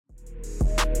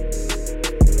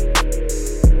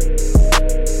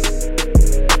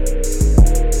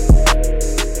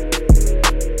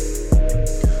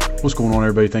What's going on,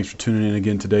 everybody? Thanks for tuning in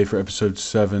again today for episode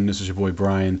 7. This is your boy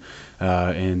Brian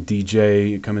and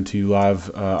DJ coming to you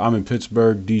live. I'm in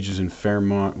Pittsburgh. DJ's in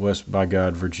Fairmont, West by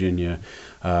God, Virginia.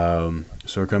 So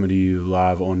we're coming to you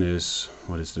live on this,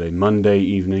 what is today, Monday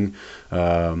evening.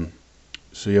 So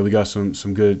yeah, we got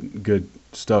some good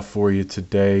stuff for you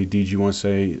today. DJ, you want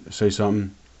to say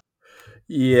something?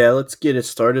 Yeah, let's get it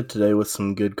started today with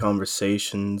some good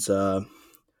conversations. I'm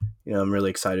really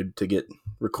excited to get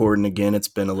recording again. It's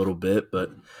been a little bit,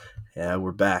 but yeah,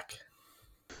 we're back.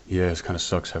 Yeah, it kind of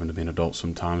sucks having to be an adult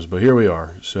sometimes, but here we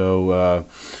are. So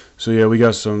yeah, we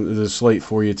got the slate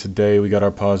for you today. We got our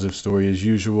positive story as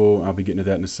usual. I'll be getting to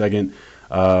that in a second.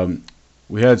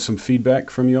 We had some feedback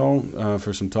from y'all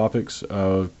for some topics.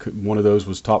 One of those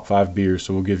was top 5 beers,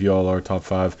 so we'll give you all our top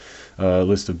 5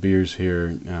 list of beers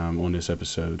here on this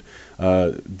episode.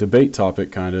 Debate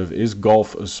topic, kind of, is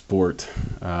golf a sport?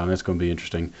 That's going to be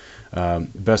interesting.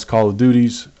 Best Call of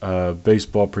Duties,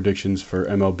 baseball predictions for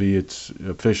MLB. It's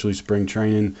officially spring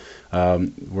training.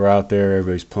 We're out there,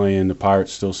 everybody's playing. The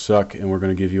Pirates still suck, and we're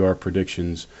going to give you our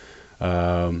predictions.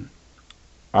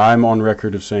 I'm on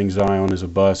record of saying Zion is a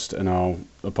bust, and I'll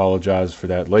apologize for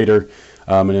that later.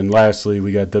 And then lastly,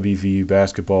 we got WVU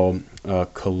basketball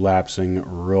collapsing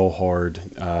real hard.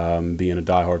 Being a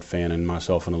diehard fan and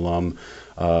myself an alum,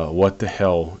 what the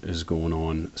hell is going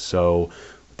on? So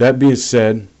that being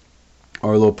said,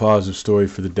 our little positive story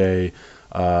for the day.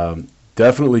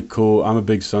 Definitely cool. I'm a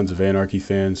big Sons of Anarchy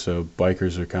fan, so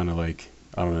bikers are kind of like,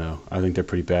 I don't know, I think they're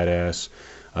pretty badass.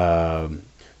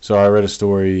 So I read a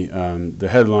story. The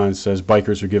headline says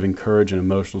bikers are giving courage and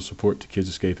emotional support to kids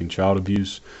escaping child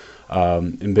abuse.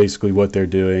 And basically what they're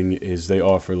doing is they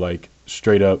offer like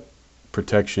straight up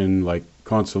protection, like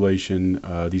consolation.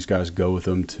 These guys go with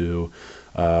them to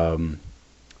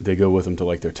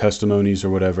like their testimonies or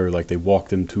whatever. Like they walk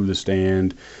them to the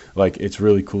stand. Like it's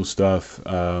really cool stuff.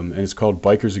 And it's called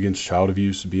Bikers Against Child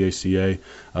Abuse, BACA.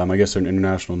 I guess they're an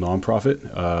international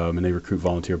nonprofit, and they recruit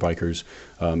volunteer bikers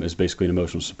as basically an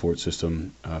emotional support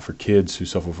system for kids who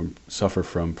suffer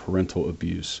from parental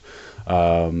abuse.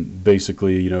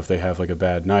 Basically, if they have like a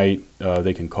bad night,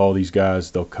 they can call these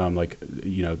guys. They'll come. Like,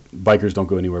 bikers don't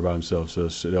go anywhere by themselves, so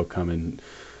they'll come and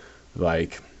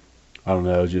like, I don't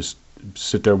know, just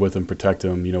sit there with them, protect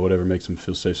them, whatever makes them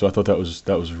feel safe. So I thought that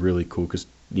was really cool because,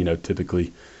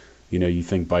 typically, you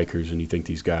think bikers and you think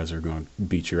these guys are going to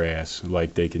beat your ass.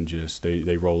 Like they can just,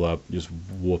 they roll up, just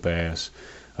whoop ass.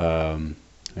 And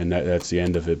that's the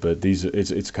end of it. But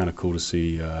it's kind of cool to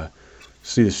see the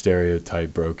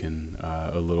stereotype broken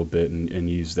a little bit and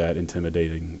use that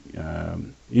intimidation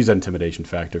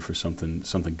factor for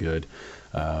something good.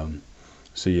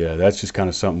 So yeah, that's just kind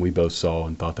of something we both saw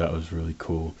and thought that was really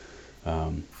cool.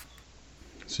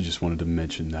 So just wanted to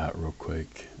mention that real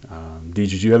quick. D,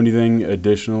 did you have anything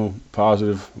additional,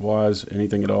 positive wise,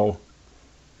 anything at all?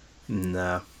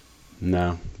 No.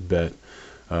 No, bet.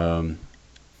 All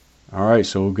right,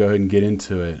 so we'll go ahead and get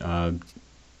into it.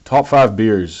 Top 5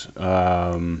 beers.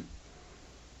 So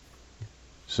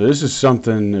this is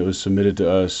something that was submitted to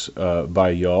us by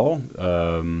y'all,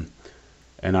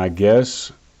 and I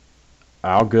guess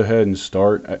I'll go ahead and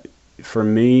start. For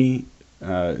me,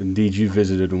 indeed, you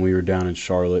visited when we were down in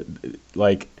Charlotte.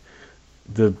 Like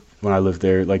when I lived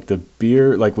there, like the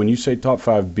beer, like when you say top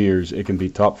 5 beers, it can be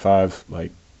top 5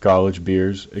 like college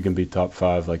beers. It can be top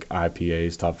 5 like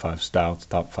IPAs, top 5 stouts,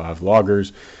 top 5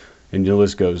 lagers, and the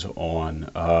list goes on.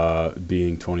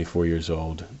 Being 24 years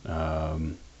old,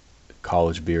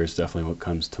 college beer is definitely what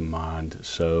comes to mind.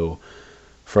 So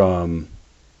from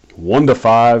 1 to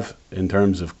 5 in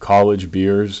terms of college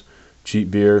beers,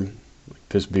 cheap beer,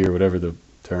 piss beer, whatever the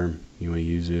term you want to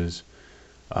use is.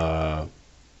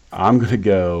 I'm going to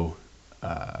go,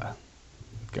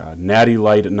 Natty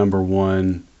Light at number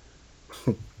 1.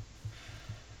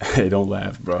 Hey, don't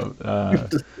laugh, bro.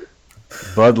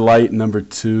 Bud Light number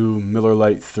 2, Miller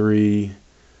Lite 3.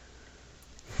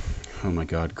 Oh my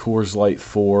God, Coors Light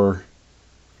 4.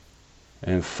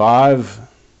 And 5,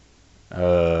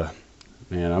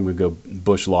 man, I'm going to go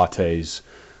Busch Lattes.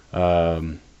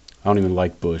 I don't even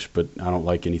like Busch, but I don't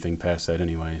like anything past that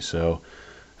anyway. So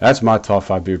that's my top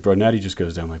 5 beers, bro. Natty just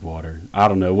goes down like water. I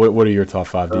don't know. What are your top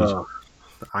 5 beers?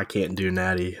 I can't do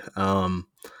Natty.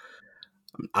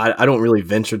 I don't really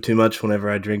venture too much whenever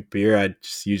I drink beer. I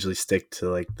just usually stick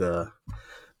to like the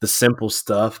simple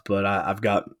stuff. But I've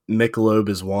got Michelob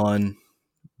as 1,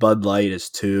 Bud Light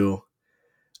is 2.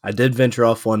 I did venture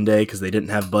off one day because they didn't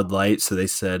have Bud Light, so they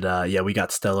said, yeah, we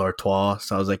got Stella Artois.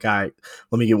 So I was like, all right,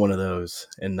 let me get one of those.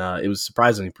 And it was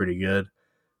surprisingly pretty good.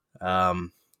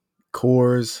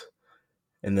 Coors,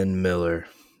 and then Miller.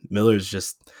 Miller's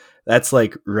just That's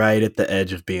like right at the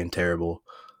edge of being terrible.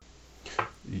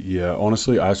 Yeah,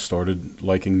 honestly, I started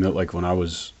liking Miller like when I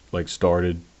was like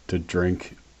started to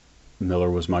drink. Miller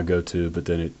was my go-to, but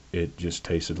then it just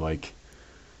tasted like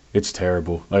it's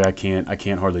terrible. Like I can't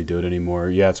hardly do it anymore.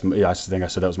 Yeah, I think I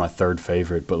said that was my third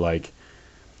favorite, but like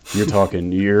you're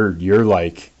talking you're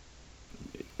like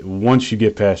once you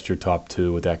get past your top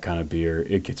two with that kind of beer,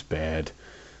 it gets bad.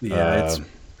 Yeah, Uh, it's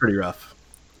pretty rough.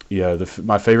 yeah,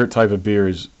 my favorite type of beer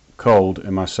is cold,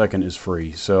 and my second is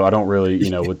free. So I don't really,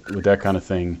 with that kind of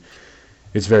thing,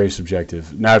 it's very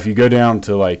subjective. Now, if you go down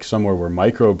to like somewhere where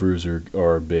microbrews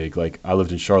are big, like I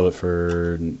lived in Charlotte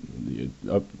for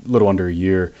a little under a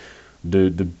year. The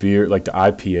beer, like the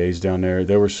IPAs down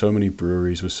there were so many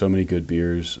breweries with so many good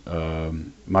beers.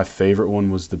 My favorite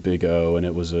one was the Big O, and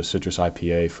it was a citrus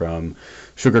IPA from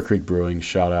Sugar Creek Brewing.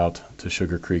 Shout out to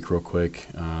Sugar Creek real quick.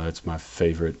 That's my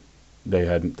favorite. They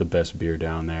had the best beer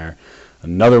down there.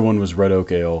 Another one was Red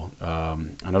Oak Ale,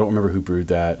 and I don't remember who brewed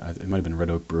that. It might have been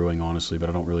Red Oak Brewing, honestly, but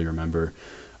I don't really remember.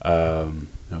 That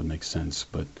would make sense,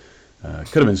 but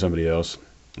it could have been somebody else.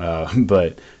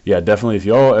 But yeah, definitely, if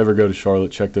y'all ever go to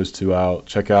Charlotte, check those two out.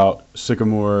 Check out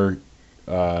Sycamore.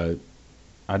 Uh,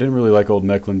 I didn't really like Old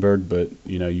Mecklenburg, but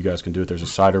you guys can do it. There's a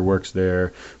cider works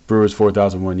there. Brewers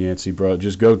 4001 Yancey, bro.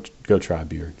 Just go try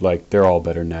beer. Like they're all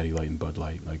better than Natty Light and Bud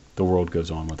Light. Like the world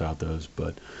goes on without those,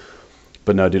 but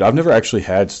no, dude, I've never actually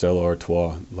had Stella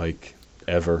Artois, like,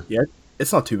 ever. Yeah,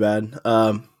 it's not too bad.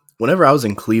 Whenever I was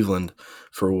in Cleveland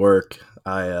for work,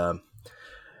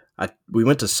 we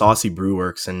went to Saucy Brew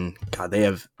Works, and God, they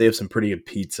have some pretty good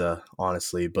pizza,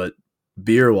 honestly. But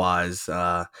beer wise,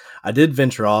 I did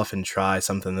venture off and try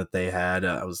something that they had.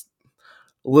 I was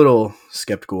a little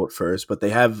skeptical at first, but they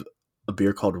have a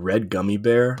beer called Red Gummy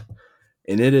Bear,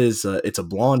 and it's a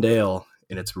blonde ale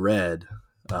and it's red,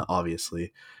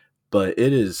 obviously, but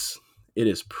it is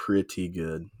pretty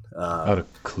good. Out of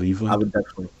I Cleveland? would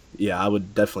definitely, yeah, I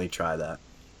would definitely try that.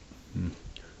 Hmm.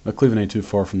 Well, Cleveland ain't too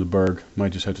far from the Berg.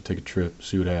 Might just have to take a trip,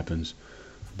 see what happens.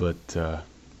 But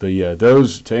yeah,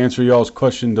 those to answer y'all's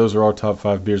question, those are our top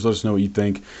five beers. Let us know what you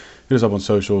think. Hit us up on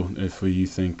social if you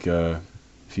think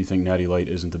Natty Light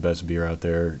isn't the best beer out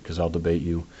there, because I'll debate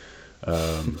you.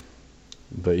 Um,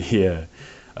 but yeah,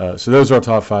 so those are our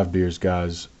top five beers,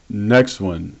 guys. Next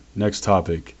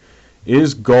topic.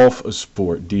 Is golf a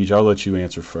sport? Deej, I'll let you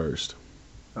answer first.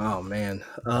 Oh man,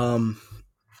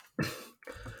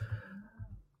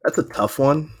 that's a tough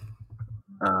one.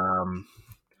 Um,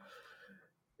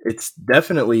 it's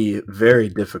definitely very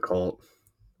difficult.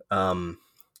 Um,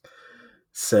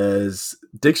 Says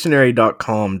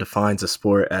dictionary.com defines a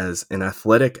sport as an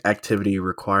athletic activity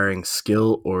requiring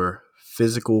skill or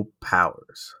physical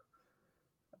powers.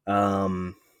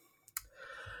 Um,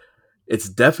 it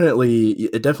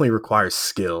definitely requires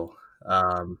skill.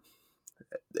 Um,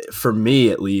 for me,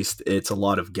 at least, it's a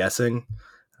lot of guessing.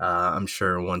 I'm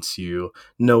sure once you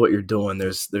know what you're doing,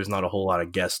 there's not a whole lot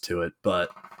of guess to it. But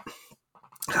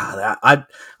I'm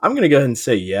gonna go ahead and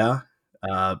say yeah.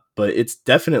 But it's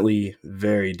definitely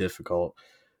very difficult.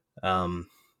 Um,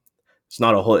 it's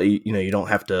not a whole. You don't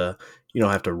have to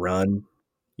run.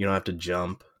 You don't have to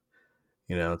jump.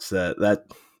 It's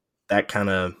that kind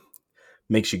of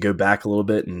makes you go back a little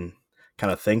bit and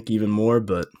kind of think even more.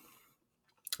 But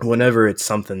whenever it's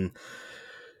something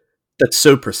that's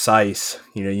so precise,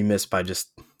 you miss by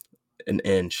just an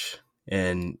inch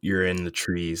and you're in the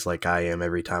trees like I am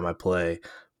every time I play.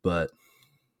 But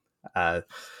I,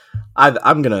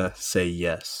 I'm gonna say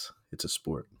yes, it's a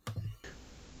sport.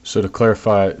 So to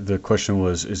clarify, the question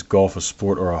was, is golf a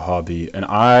sport or a hobby? And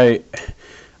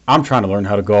I'm trying to learn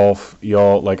how to golf,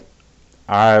 y'all. Like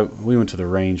we went to the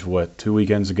range what 2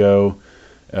 weekends ago,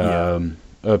 Yeah,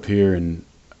 up here, and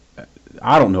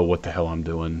I don't know what the hell I'm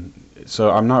doing.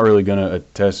 So I'm not really gonna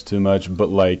attest too much, but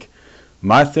like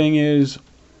my thing is,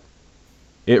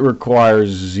 it requires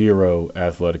zero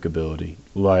athletic ability.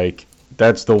 Like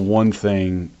that's the one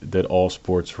thing that all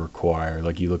sports require.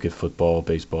 Like you look at football,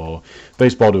 baseball to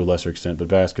a lesser extent, but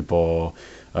basketball,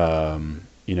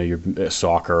 your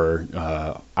soccer,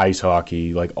 ice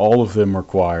hockey, like all of them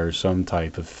require some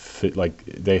type of fit. Like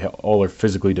all are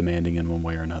physically demanding in one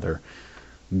way or another.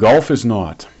 Golf is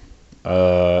not.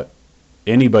 Uh,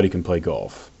 Anybody can play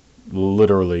golf.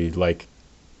 Literally, like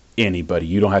anybody.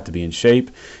 You don't have to be in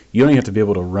shape. You don't even have to be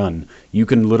able to run. You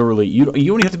can literally you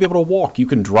don't have to be able to walk. You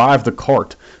can drive the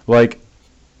cart. Like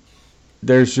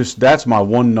that's my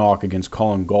one knock against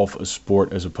calling golf a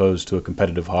sport as opposed to a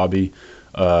competitive hobby.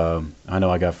 I know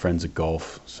I got friends at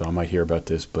golf, so I might hear about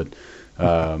this, but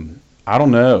I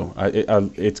don't know.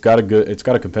 It's got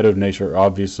a competitive nature,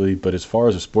 obviously, but as far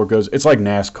as a sport goes, it's like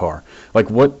NASCAR. Like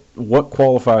what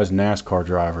qualifies NASCAR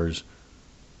drivers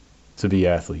to be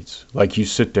athletes? Like you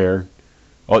sit there,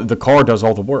 the car does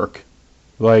all the work.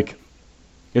 Like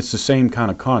it's the same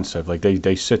kind of concept. Like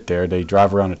they sit there, they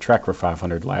drive around a track for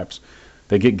 500 laps.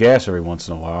 They get gas every once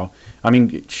in a while. I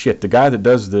mean, shit, the guy that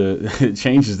does the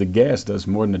changes the gas does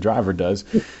more than the driver does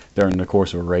during the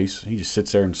course of a race. He just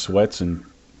sits there and sweats and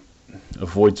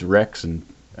avoids wrecks and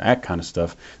that kind of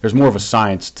stuff. There's more of a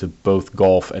science to both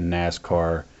golf and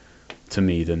NASCAR to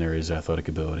me than there is athletic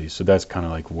ability. So that's kind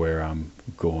of like where I'm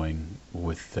going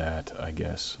with that, I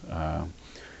guess.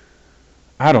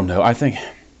 I don't know. I think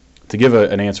to give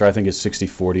an answer, I think it's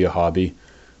 60-40 a hobby.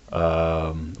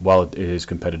 While it is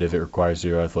competitive, it requires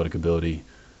zero athletic ability.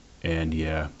 And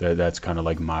yeah, that's kind of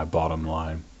like my bottom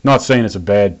line. Not saying it's a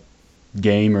bad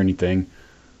game or anything.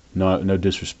 No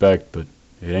disrespect, but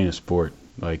it ain't a sport.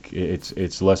 Like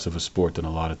it's less of a sport than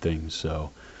a lot of things.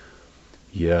 So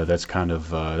yeah, that's kind of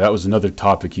that was another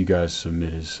topic you guys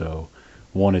submitted. So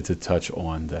wanted to touch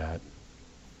on that.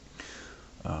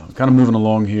 Kind of moving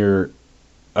along here.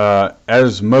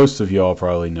 As most of y'all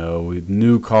probably know,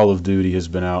 new Call of Duty has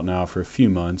been out now for a few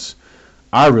months.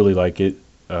 I really like it.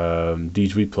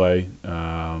 Deej, we play.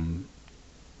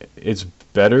 It's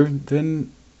better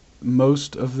than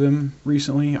most of them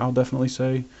recently, I'll definitely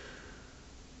say.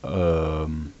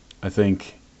 I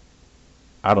think,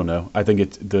 I don't know. I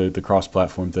think the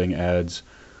cross-platform thing adds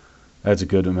a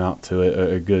good amount to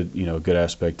it, a good good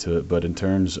aspect to it. But in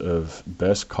terms of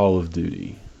best Call of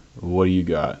Duty, what do you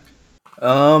got?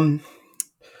 Modern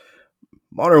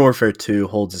Warfare 2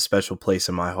 holds a special place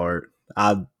in my heart.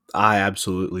 I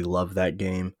absolutely love that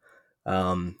game.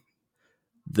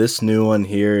 This new one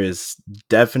here is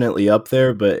definitely up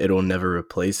there, but it'll never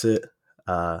replace it.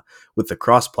 With the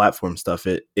cross-platform stuff,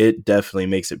 it definitely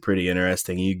makes it pretty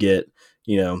interesting. You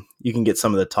can get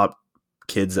some of the top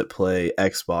kids that play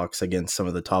Xbox against some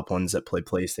of the top ones that play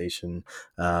PlayStation,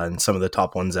 and some of the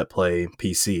top ones that play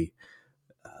PC.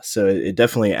 So it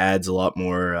definitely adds a lot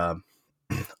more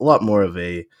of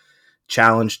a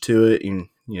challenge to it. And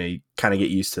you kind of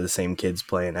get used to the same kids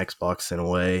playing Xbox in a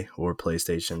way, or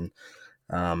PlayStation.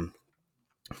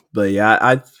 But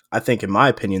yeah, I think in my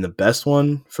opinion the best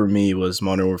one for me was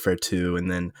Modern Warfare 2,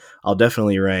 and then I'll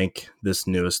definitely rank this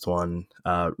newest one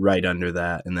right under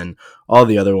that. And then all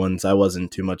the other ones I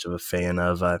wasn't too much of a fan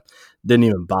of. I didn't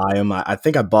even buy them. I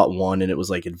think I bought one, and it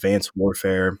was like Advanced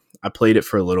Warfare. I played it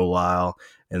for a little while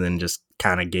and then just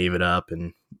kind of gave it up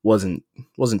and wasn't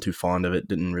too fond of it.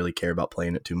 Didn't really care about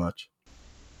playing it too much.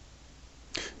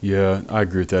 Yeah, I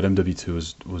agree with that.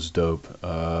 MW2 was dope.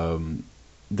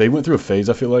 They went through a phase,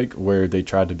 I feel like, where they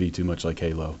tried to be too much like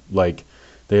Halo. Like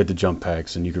they had the jump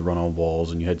packs and you could run on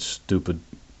walls and you had just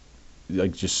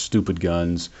stupid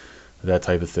guns, that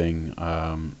type of thing.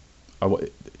 I'm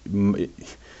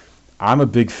a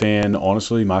big fan.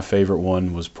 Honestly, my favorite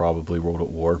one was probably World at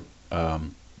War.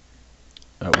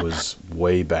 That was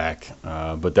way back,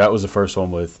 but that was the first one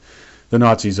with the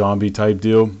Nazi zombie type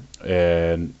deal.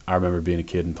 And I remember being a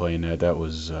kid and playing that. That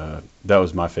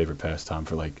was my favorite pastime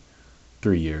for like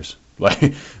 3 years.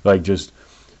 like just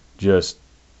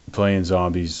playing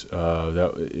zombies. I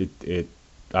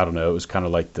don't know. It was kind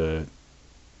of like the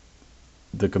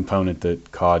component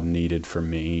that COD needed for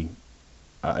me.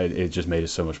 It just made it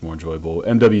so much more enjoyable.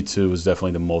 MW2 was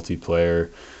definitely the multiplayer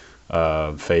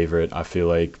favorite, I feel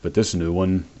like. But this new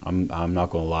one, I'm not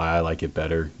gonna lie, I like it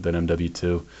better than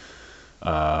MW2.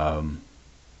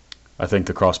 I think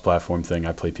the cross-platform thing,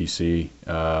 I play PC,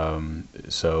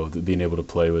 so being able to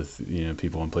play with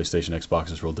people on PlayStation,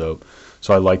 Xbox is real dope.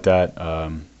 So I like that.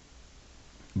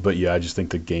 But yeah, I just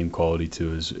think the game quality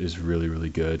too is really, really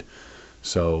good.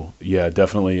 So yeah,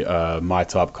 definitely my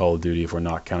top Call of Duty, if we're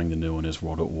not counting the new one, is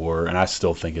World at War, and I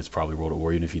still think it's probably World at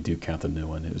War, even if you do count the new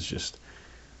one. It was just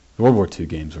the World War II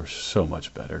games were so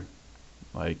much better.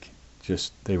 Like,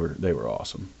 just they were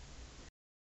awesome.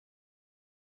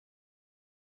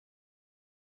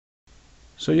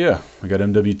 So yeah, we got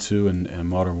MW2 and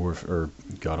Modern Warfare, or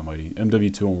God Almighty,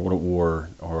 MW2 and World at War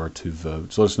are our two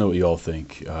votes. Let us know what y'all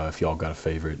think, if y'all got a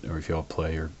favorite, or if y'all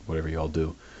play, or whatever y'all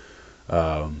do.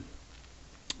 All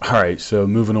right, so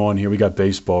moving on here, we got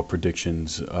baseball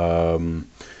predictions. Haven't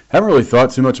really thought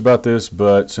too much about this,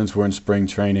 but since we're in spring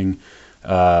training,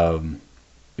 kind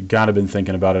of been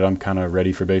thinking about it. I'm kind of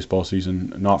ready for baseball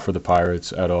season, not for the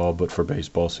Pirates at all, but for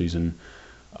baseball season.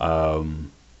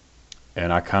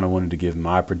 And I kind of wanted to give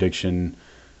my prediction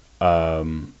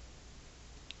for,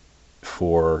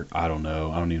 I don't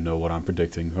know, I don't even know what I'm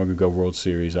predicting. I'm going to go World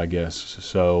Series, I guess.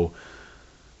 So,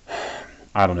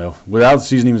 I don't know. Without the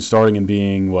season even starting and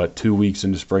being, 2 weeks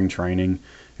into spring training,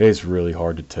 it's really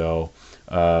hard to tell.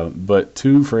 But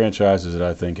two franchises that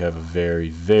I think have a very,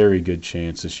 very good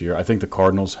chance this year. I think the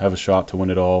Cardinals have a shot to win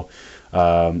it all.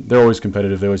 They're always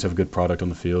competitive. They always have a good product on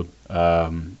the field.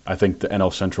 I think the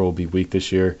NL Central will be weak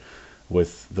this year,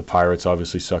 with the Pirates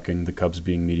obviously sucking, the Cubs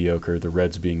being mediocre, the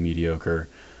Reds being mediocre.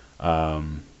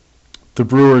 The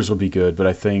Brewers will be good, but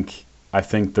I think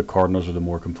the Cardinals are the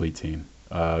more complete team.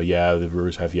 Yeah, the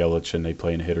Brewers have Yelich and they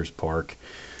play in a hitter's park.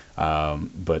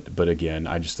 But again,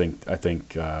 I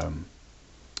think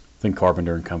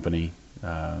Carpenter and company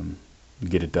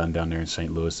get it done down there in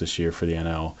St. Louis this year for the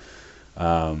NL.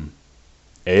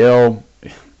 AL,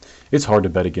 it's hard to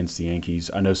bet against the Yankees.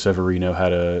 I know Severino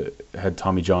had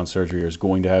Tommy John surgery or is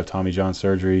going to have Tommy John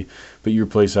surgery, but you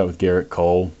replace that with Garrett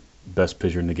Cole, best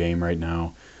pitcher in the game right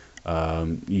now.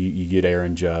 You get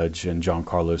Aaron Judge and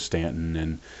Giancarlo Stanton,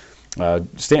 and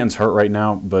Stanton's hurt right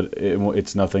now, but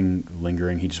it's nothing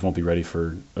lingering. He just won't be ready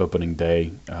for opening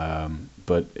day.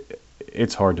 But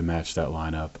it's hard to match that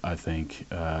lineup, I think.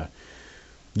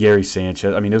 Gary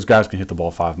Sanchez, I mean, those guys can hit the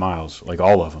ball 5 miles, like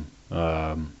all of them.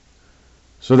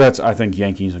 So that's, I think,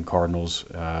 Yankees and Cardinals,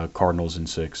 Cardinals in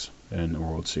 6 in the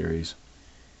World Series.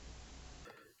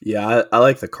 Yeah, I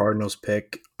like the Cardinals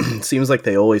pick. Seems like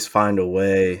they always find a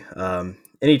way.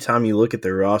 Anytime you look at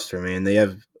their roster, man, they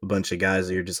have a bunch of guys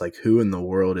that you're just like, who in the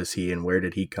world is he and where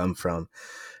did he come from?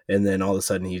 And then all of a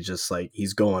sudden he's just like,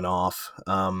 he's going off.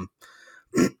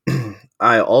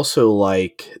 I also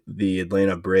like the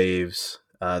Atlanta Braves.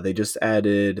 They just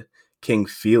added King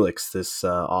Felix this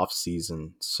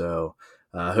offseason. So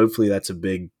hopefully that's a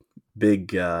big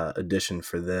addition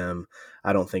for them.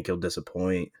 I don't think he'll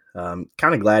disappoint. Kind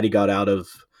of glad he got out of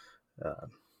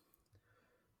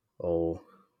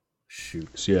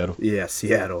Seattle. Yeah,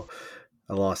 Seattle.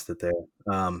 I lost it there.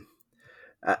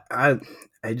 I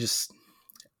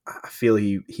feel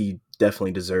he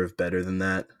definitely deserved better than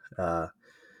that.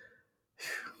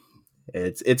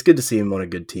 It's good to see him on a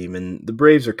good team, and the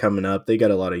Braves are coming up. They got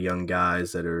a lot of young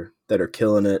guys that are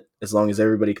killing it. As long as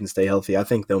everybody can stay healthy, I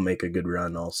think they'll make a good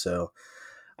run. Also,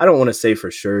 I don't want to say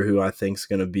for sure who I think is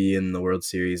going to be in the World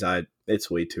Series. It's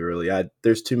way too early.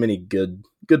 There's too many good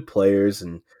players,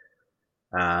 and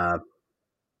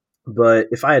but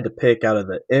if I had to pick out of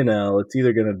the NL, it's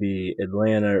either going to be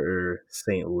Atlanta or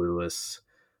St. Louis.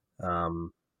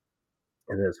 And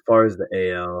as far as the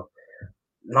AL,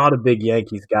 not a big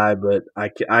Yankees guy, but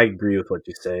I agree with what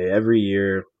you say. Every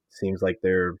year seems like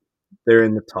they're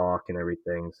in the talk and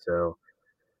everything. So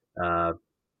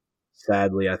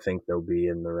sadly, I think they'll be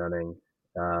in the running.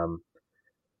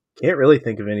 Can't really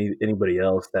think of anybody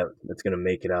else that's going to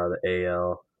make it out of the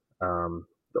AL.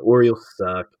 The Orioles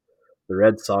suck. The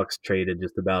Red Sox traded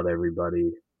just about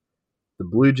everybody. The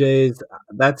Blue Jays,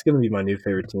 that's going to be my new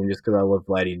favorite team just because I love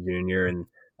Vladdy Jr. and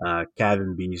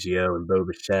Kevin Biggio and Bo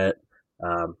Bichette.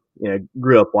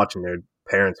 Grew up watching their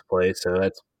parents play, so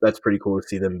that's pretty cool to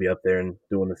see them be up there and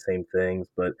doing the same things.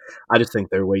 But I just think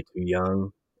they're way too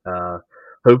young.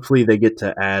 Hopefully, they get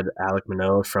to add Alek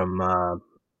Manoah from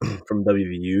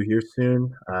WVU here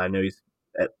soon. I know he's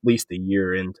at least a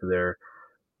year into their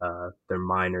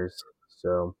minors.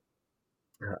 So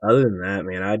other than that,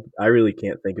 man, I really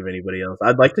can't think of anybody else.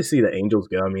 I'd like to see the Angels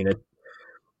go. I mean,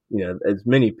 as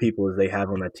many people as they have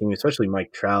on that team, especially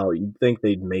Mike Trout, you'd think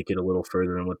they'd make it a little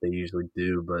further than what they usually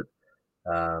do. But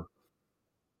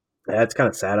that's kind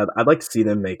of sad. I'd like to see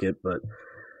them make it, but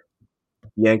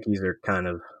Yankees are kind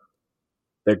of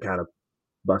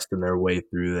busting their way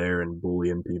through there and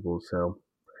bullying people. So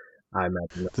I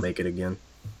imagine they'll make it again.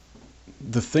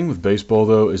 The thing with baseball,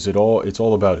 though, is it's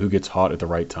all about who gets hot at the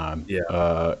right time. Yeah.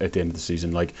 At the end of the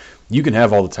season, like you can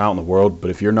have all the talent in the world,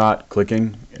 but if you're not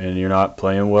clicking and you're not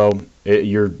playing well,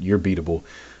 you're beatable.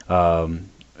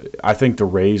 I think the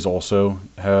Rays also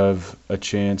have a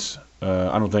chance.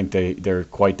 I don't think they're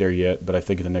quite there yet, but I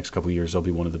think in the next couple of years they'll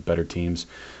be one of the better teams.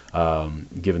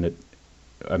 Given that,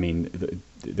 I mean,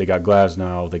 they got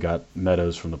Glasnow, they got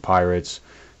Meadows from the Pirates,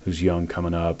 who's young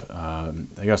coming up.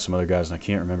 They got some other guys, and I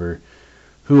can't remember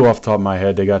who off the top of my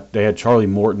head. They had Charlie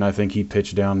Morton, I think he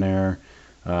pitched down there.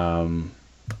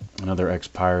 Another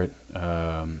ex-Pirate.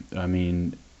 I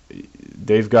mean,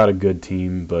 they've got a good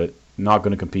team, but not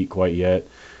going to compete quite yet.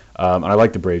 And I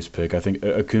like the Braves pick. I think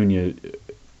Acuna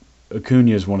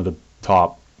is one of the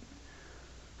top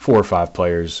 4 or 5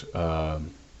 players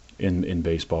in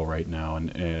baseball right now,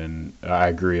 and I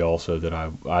agree also that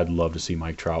I'd love to see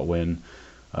Mike Trout win.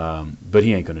 But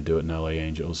he ain't going to do it in LA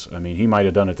Angels. I mean, he might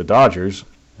have done it at the Dodgers,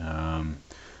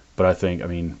 but I think,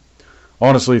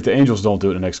 honestly, if the Angels don't do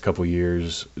it in the next couple of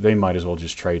years, they might as well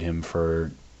just trade him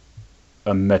for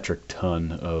a metric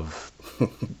ton of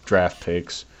draft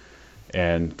picks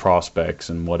and prospects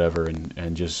and whatever,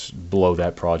 and just blow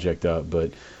that project up.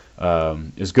 But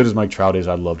as good as Mike Trout is,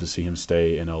 I'd love to see him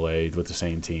stay in LA with the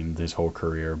same team his whole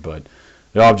career. But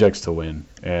the object's to win,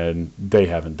 and they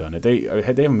haven't done it. They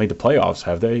haven't made the playoffs,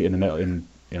 have they? In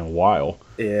a while.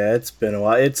 Yeah, it's been a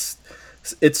while.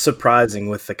 It's surprising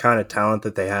with the kind of talent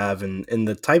that they have and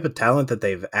the type of talent that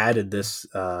they've added this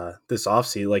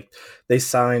offseason. Like they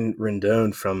signed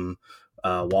Rendon from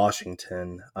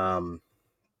Washington.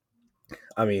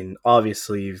 I mean,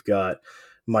 obviously you've got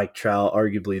Mike Trout,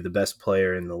 arguably the best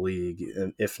player in the league,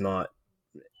 if not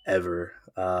ever.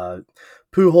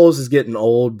 Pujols is getting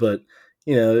old, but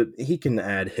he can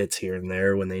add hits here and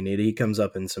there when they need it. He comes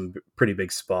up in some pretty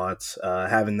big spots.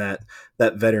 Having that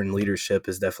veteran leadership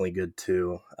is definitely good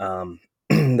too.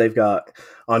 They've got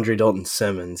Andre Dalton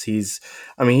Simmons. He's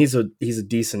a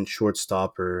decent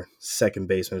shortstop or second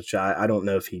baseman, which I don't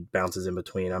know if he bounces in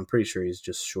between. I'm pretty sure he's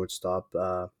just shortstop.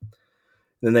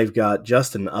 Then they've got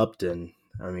Justin Upton.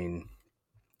 I mean,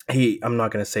 I'm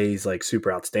not going to say he's like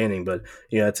super outstanding, but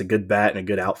it's a good bat and a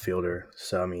good outfielder.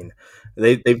 So I mean,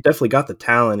 they've definitely got the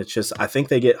talent. It's just I think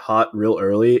they get hot real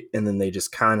early and then they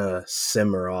just kind of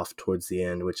simmer off towards the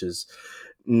end, which is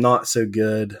not so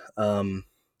good. And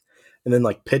then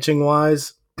like pitching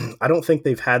wise, I don't think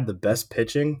they've had the best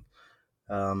pitching.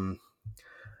 I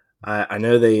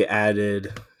know they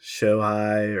added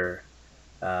Shohei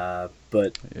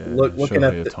but looking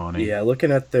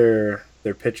at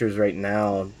their pitchers right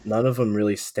now, none of them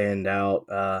really stand out.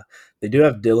 They do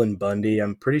have Dylan Bundy.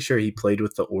 I'm pretty sure he played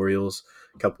with the Orioles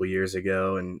a couple years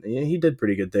ago, and he did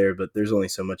pretty good there. But there's only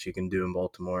so much you can do in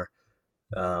Baltimore.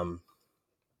 But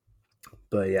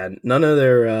yeah, none of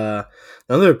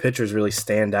their pitchers really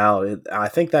stand out. I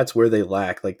think that's where they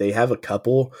lack. Like they have a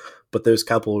couple, but those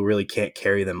couple really can't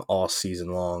carry them all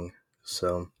season long.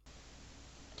 So.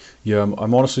 Yeah,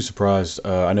 I'm honestly surprised.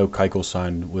 I know Keuchel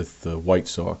signed with the White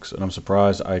Sox, and I'm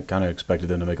surprised. I kind of expected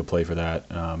them to make a play for that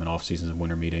in off seasons and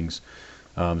winter meetings,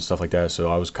 stuff like that.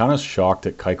 So I was kind of shocked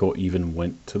that Keuchel even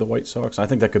went to the White Sox. I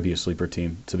think that could be a sleeper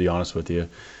team, to be honest with you.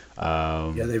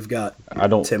 Yeah, they've got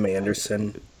Tim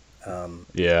Anderson.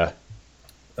 Yeah.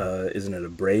 Isn't it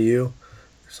Abreu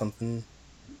or something?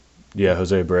 Yeah,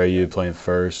 Jose Abreu playing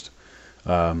first.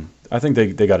 I think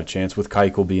they got a chance with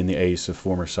Keuchel being the ace, a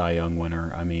former Cy Young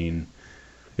winner. I mean,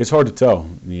 it's hard to tell,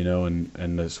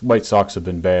 and the White Sox have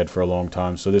been bad for a long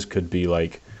time, so this could be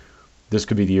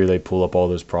the year they pull up all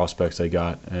those prospects they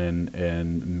got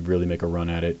and really make a run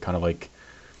at it, kind of like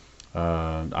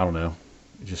I don't know,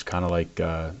 just kind of like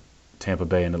Tampa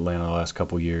Bay and Atlanta the last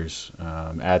couple years.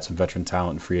 Add some veteran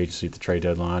talent and free agency at the trade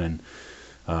deadline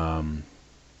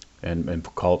and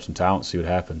call up some talent, see what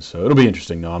happens. So it'll be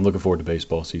interesting, though. I'm looking forward to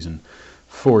baseball season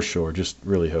for sure. Just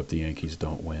really hope the Yankees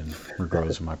don't win,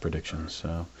 regardless of my predictions.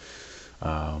 So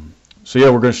yeah,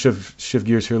 we're going to shift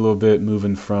gears here a little bit,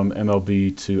 moving from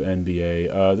MLB to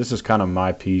NBA. This is kind of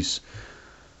my piece.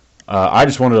 I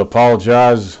just wanted to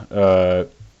apologize.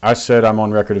 I said I'm on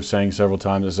record of saying several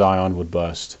times that Zion would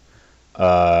bust.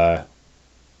 That's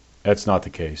not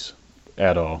the case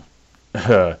at all.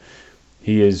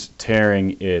 He is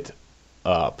tearing it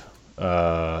up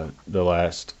the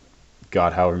last,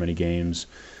 God, however many games.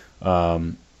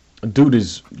 Dude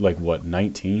is like, what,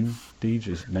 19? Deej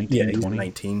is 19, yeah, he's 20?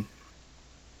 19.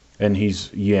 And he's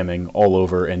yamming all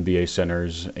over NBA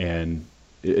centers, and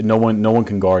no one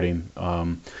can guard him.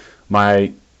 I'll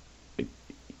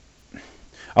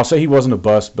say he wasn't a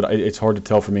bust, but it's hard to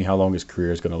tell for me how long his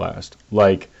career is going to last.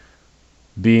 Like,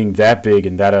 being that big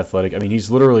and that athletic, I mean,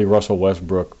 he's literally Russell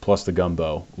Westbrook plus the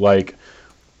gumbo. Like,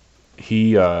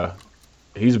 he's a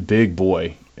big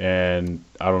boy, and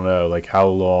I don't know, like, how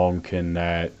long can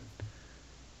that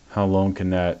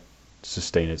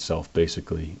sustain itself,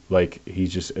 basically? Like,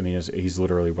 he's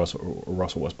literally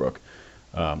Russell Westbrook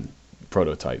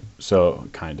prototype. So,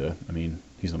 kind of. I mean,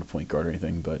 he's not a point guard or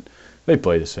anything, but they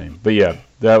play the same. But yeah,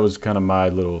 that was kind of my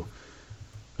little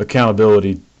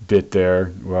accountability bit there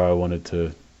where I wanted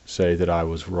to say that I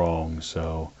was wrong.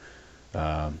 So,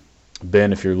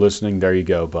 Ben, if you're listening, there you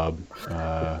go, bub.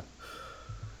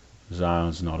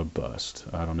 Zion's not a bust.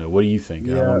 I don't know. What do you think?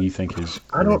 Yeah, how long do you think his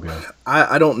I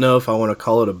don't know if I want to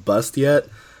call it a bust yet.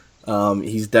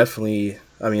 He's definitely.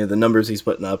 I mean, the numbers he's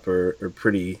putting up are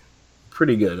pretty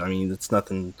good. I mean, it's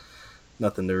nothing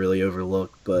to really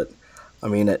overlook. But I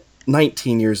mean, at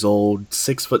 19 years old,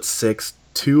 6'6",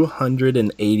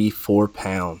 284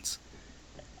 pounds.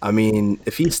 I mean,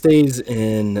 if he stays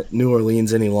in New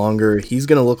Orleans any longer, he's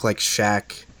going to look like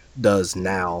Shaq does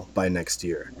now by next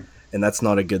year. And that's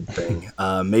not a good thing.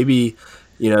 Maybe,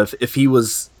 if he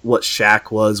was what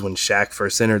Shaq was when Shaq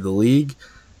first entered the league,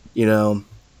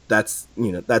 that's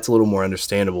that's a little more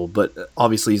understandable. But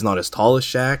obviously, he's not as tall as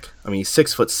Shaq. I mean, he's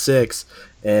 6'6",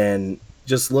 and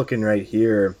just looking right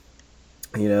here,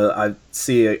 I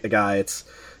see a guy. It's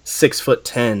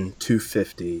 6'10",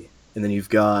 250, and then you've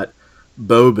got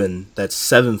Boban that's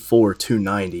 7'4",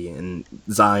 290, and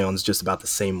Zion's just about the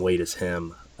same weight as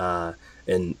him,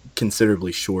 and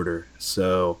considerably shorter.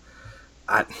 So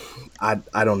I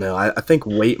don't know. I think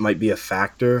weight might be a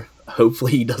factor.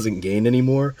 Hopefully he doesn't gain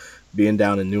anymore. Being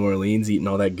down in New Orleans, eating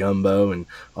all that gumbo and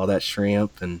all that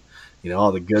shrimp and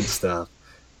all the good stuff.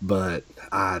 But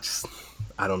I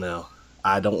don't know.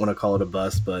 I don't want to call it a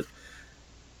bust, but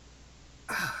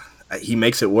he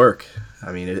makes it work.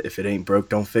 I mean, if it ain't broke,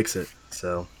 don't fix it.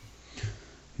 So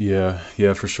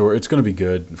Yeah, for sure. It's going to be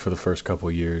good for the first couple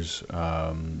of years.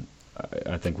 I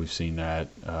think we've seen that.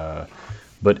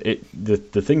 But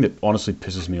the thing that honestly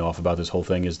pisses me off about this whole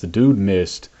thing is the dude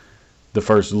missed the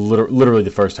first, literally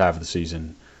the first half of the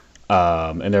season,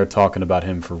 and they're talking about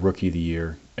him for Rookie of the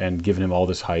Year and giving him all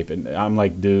this hype. And I'm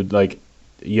like, dude, like,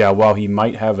 yeah, while he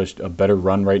might have a better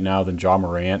run right now than Ja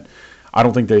Morant, I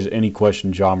don't think there's any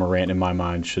question Ja Morant in my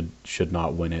mind should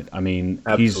not win it. I mean,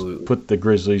 absolutely. He's put the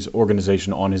Grizzlies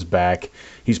organization on his back.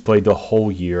 He's played the whole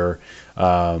year.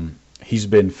 He's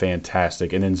been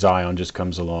fantastic, and then Zion just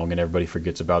comes along and everybody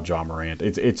forgets about Ja Morant.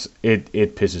 It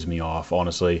pisses me off,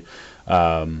 honestly.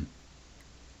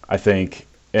 I think,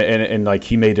 and like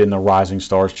he made it in the Rising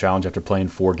Stars Challenge after playing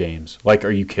 4 games. Like,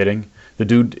 are you kidding? The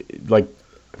dude, like,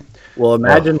 well,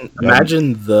 imagine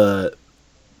the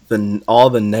all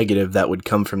the negative that would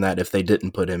come from that if they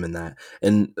didn't put him in that,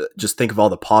 and just think of all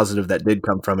the positive that did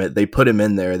come from it. They put him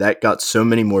in there. That got so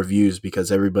many more views because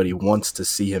everybody wants to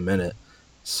see him in it.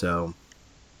 So,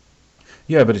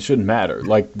 yeah, but it shouldn't matter.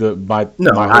 Like my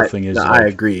whole thing is, I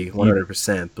agree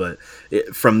 100%. But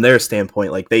from their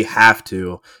standpoint, like they have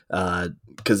to,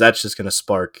 because that's just going to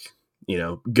spark,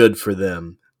 good for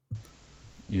them.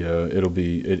 Yeah,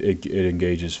 it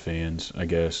engages fans, I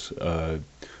guess.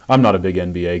 I'm not a big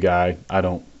NBA guy. I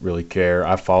don't really care.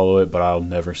 I follow it, but I'll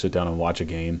never sit down and watch a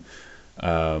game.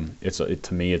 To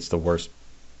me, it's the worst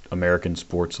American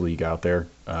sports league out there,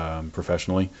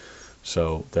 professionally.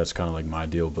 So that's kind of like my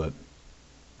deal,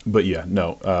 but yeah,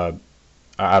 no,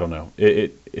 I don't know.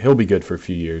 He'll be good for a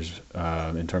few years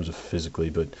in terms of physically,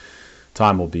 but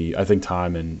time will be. I think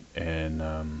time and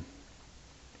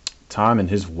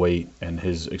his weight and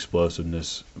his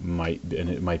explosiveness might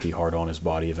be hard on his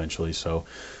body eventually. So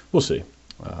we'll see.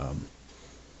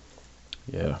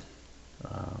 Yeah.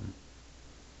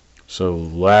 So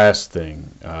last thing,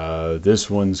 this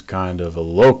one's kind of a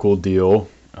local deal.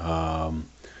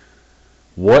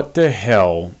 What the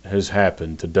hell has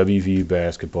happened to WVU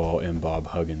basketball and Bob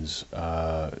Huggins,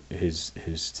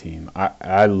 his team?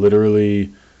 I literally,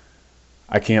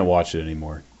 I can't watch it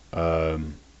anymore.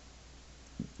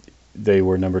 They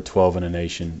were number 12 in the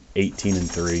nation,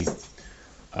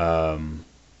 18-3,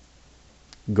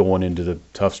 going into the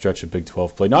tough stretch of Big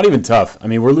 12 play. Not even tough. I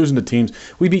mean, we're losing to teams.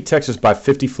 We beat Texas by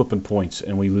 50 flipping points,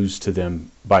 and we lose to them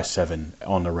by 7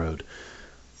 on the road.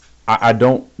 I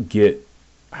don't get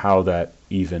how that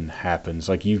even happens.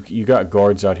 Like, you got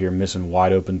guards out here missing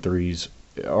wide open threes.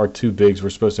 Our 2 bigs, we're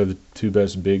supposed to have the 2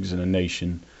 best bigs in the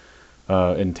nation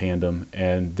in tandem,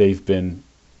 and they've been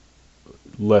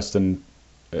less than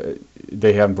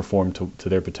they haven't performed to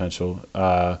their potential.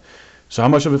 So how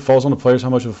much of it falls on the players? How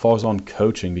much of it falls on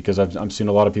coaching? Because I'm seeing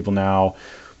a lot of people now,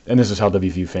 and this is how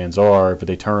WVU fans are, but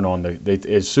they turn on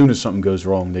as soon as something goes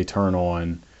wrong, they turn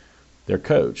on their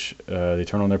coach, they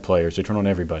turn on their players, they turn on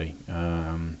everybody.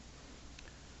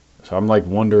 So I'm like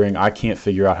wondering, I can't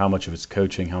figure out how much of it's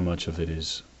coaching, how much of it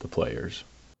is the players.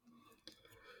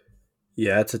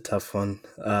 Yeah, it's a tough one.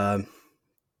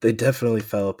 They definitely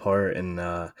fell apart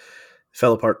and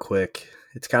fell apart quick.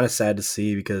 It's kind of sad to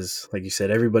see because, like you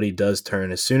said, everybody does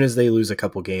turn. As soon as they lose a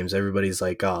couple games, everybody's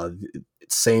like, oh,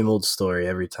 it's same old story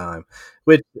every time.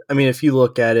 Which, I mean, if you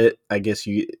look at it, I guess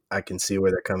I can see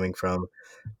where they're coming from.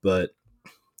 But,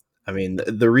 I mean,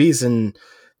 the reason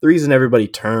everybody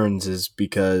turns is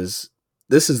because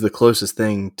this is the closest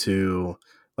thing to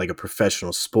like a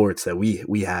professional sports that we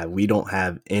have. We don't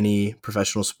have any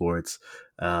professional sports.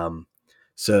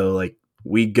 So, like,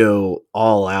 we go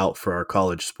all out for our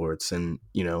college sports, and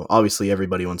obviously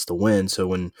everybody wants to win. So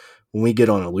when we get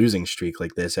on a losing streak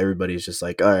like this, everybody's just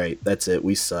like, all right, that's it,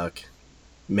 we suck,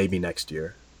 maybe next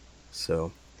year.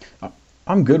 So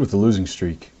I'm good with the losing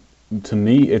streak. To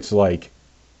me, it's like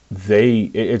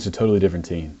it's a totally different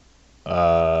team.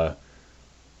 I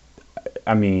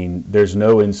mean, there's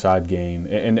no inside game,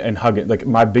 and Huggins, like,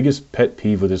 my biggest pet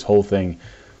peeve with this whole thing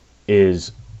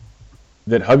is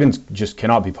that Huggins just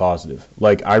cannot be positive.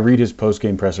 Like, I read his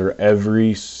post-game presser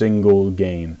every single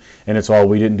game, and it's all,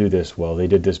 we didn't do this well. They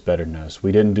did this better than us.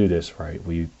 We didn't do this right.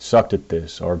 We sucked at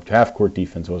this. Our half-court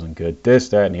defense wasn't good. This,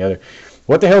 that, and the other.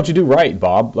 What the hell did you do right,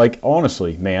 Bob? Like,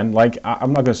 honestly, man, like,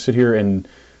 I'm not going to sit here and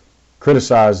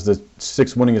criticize the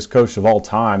sixth winningest coach of all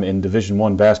time in Division I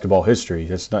basketball history.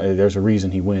 There's a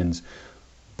reason he wins.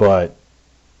 But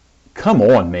come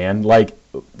on, man. Like,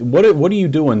 what are you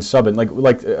doing subbing?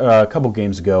 Like a couple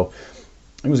games ago,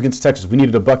 it was against Texas. We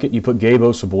needed a bucket. You put Gabe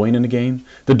Osabuohien in the game.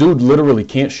 The dude literally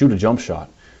can't shoot a jump shot.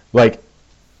 Like,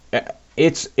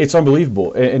 it's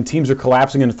unbelievable. And teams are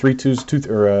collapsing in a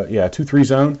 2-3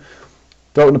 zone.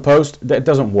 Throw it in the post. That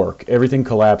doesn't work. Everything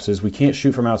collapses. We can't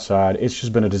shoot from outside. It's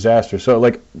just been a disaster. So,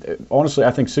 like, honestly,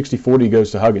 I think 60-40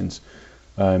 goes to Huggins,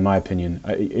 in my opinion.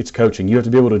 It's coaching. You have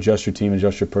to be able to adjust your team,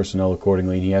 adjust your personnel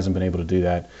accordingly, and he hasn't been able to do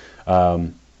that.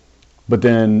 But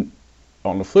then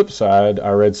on the flip side,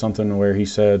 I read something where he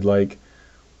said, like,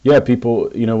 yeah, people,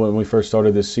 when we first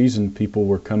started this season, people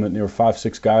were coming, there were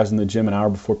 5-6 guys in the gym an hour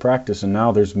before practice, and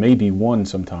now there's maybe one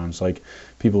sometimes. Like,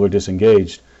 people are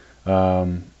disengaged.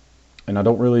 And I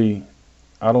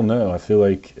don't know. I feel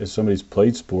like as somebody's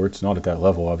played sports, not at that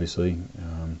level, obviously,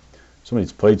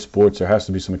 somebody's played sports, there has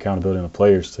to be some accountability on the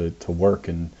players to work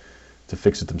and to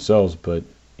fix it themselves. But,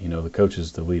 the coach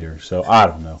is the leader. So I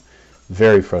don't know.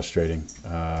 Very frustrating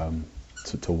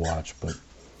to watch. But,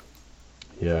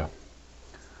 yeah.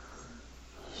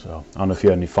 So I don't know if you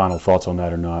had any final thoughts on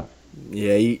that or not.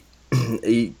 Yeah,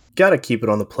 you got to keep it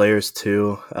on the players,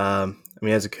 too. I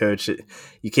mean, as a coach,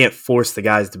 you can't force the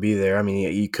guys to be there. I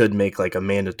mean, you could make like a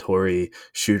mandatory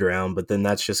shoot around, but then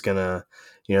that's just going to,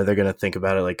 they're going to think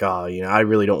about it like, oh, I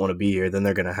really don't want to be here. Then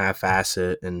they're going to half-ass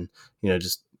it and,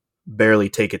 just barely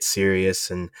take it serious.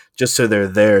 And just so they're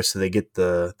there, so they get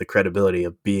the credibility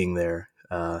of being there.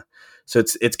 So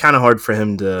it's kind of hard for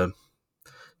him to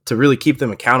really keep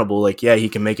them accountable. Like, yeah, he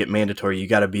can make it mandatory. You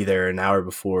got to be there an hour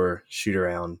before shoot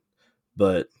around,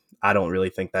 but I don't really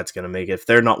think that's going to make it. If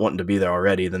they're not wanting to be there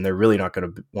already, then they're really not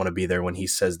going to want to be there when he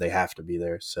says they have to be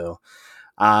there. So,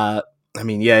 I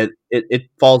mean, yeah, it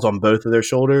falls on both of their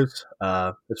shoulders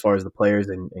as far as the players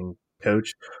and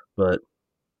coach. But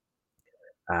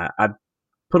I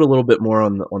put a little bit more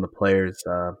on the players.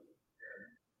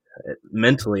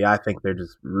 Mentally, I think they're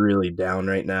just really down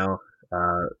right now.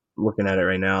 Looking at it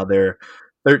right now, they're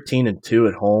 13-2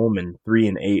 at home and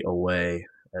 3-8 away.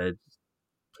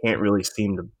 Can't really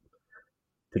seem to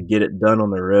get it done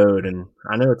on the road, and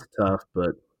I know it's tough,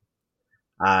 but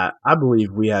I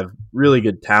believe we have really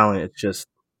good talent. It's just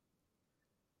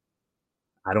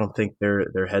I don't think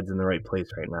their head's in the right place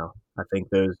right now. I think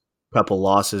those couple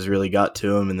losses really got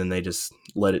to them, and then they just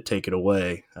let it take it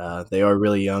away. They are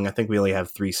really young. I think we only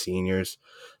have 3 seniors,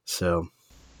 so.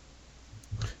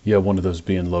 Yeah, one of those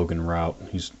being Logan Rout.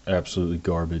 He's absolutely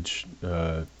garbage.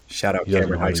 Shout out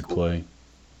Cameron High School. Play.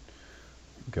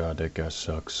 God, that guy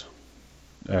sucks.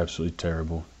 Absolutely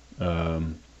terrible.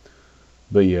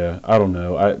 But yeah, I don't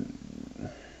know.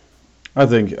 I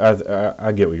think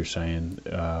I get what you're saying.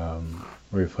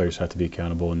 Where your players have to be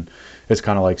accountable, and it's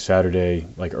kind of like Saturday,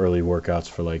 like early workouts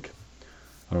for like,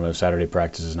 I don't know, Saturday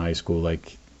practices in high school.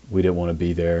 Like, we didn't want to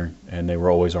be there, and they were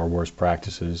always our worst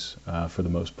practices for the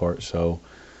most part. So,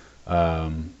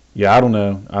 yeah, I don't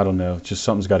know. Just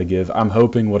something's got to give. I'm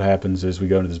hoping what happens is we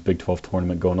go into this Big 12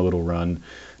 tournament, go on a little run,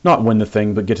 not win the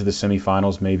thing, but get to the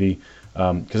semifinals maybe,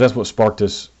 because that's what sparked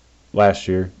us last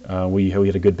year. We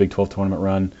had a good Big 12 tournament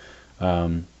run,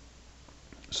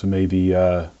 so maybe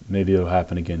it'll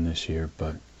happen again this year.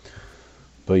 But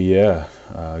yeah,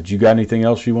 do you got anything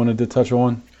else you wanted to touch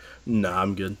on? No,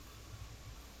 I'm good.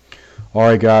 All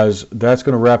right, guys, that's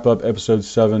going to wrap up episode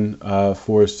 7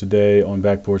 for us today on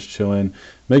Back Porch Chillin'.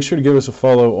 Make sure to give us a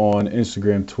follow on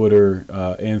Instagram, Twitter,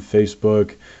 and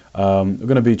Facebook. We're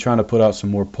going to be trying to put out some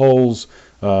more polls,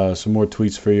 some more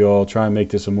tweets for you all, try and make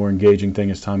this a more engaging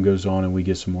thing as time goes on and we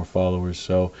get some more followers.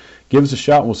 So give us a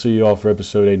shot, and we'll see you all for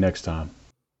episode 8 next time.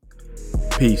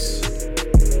 Peace.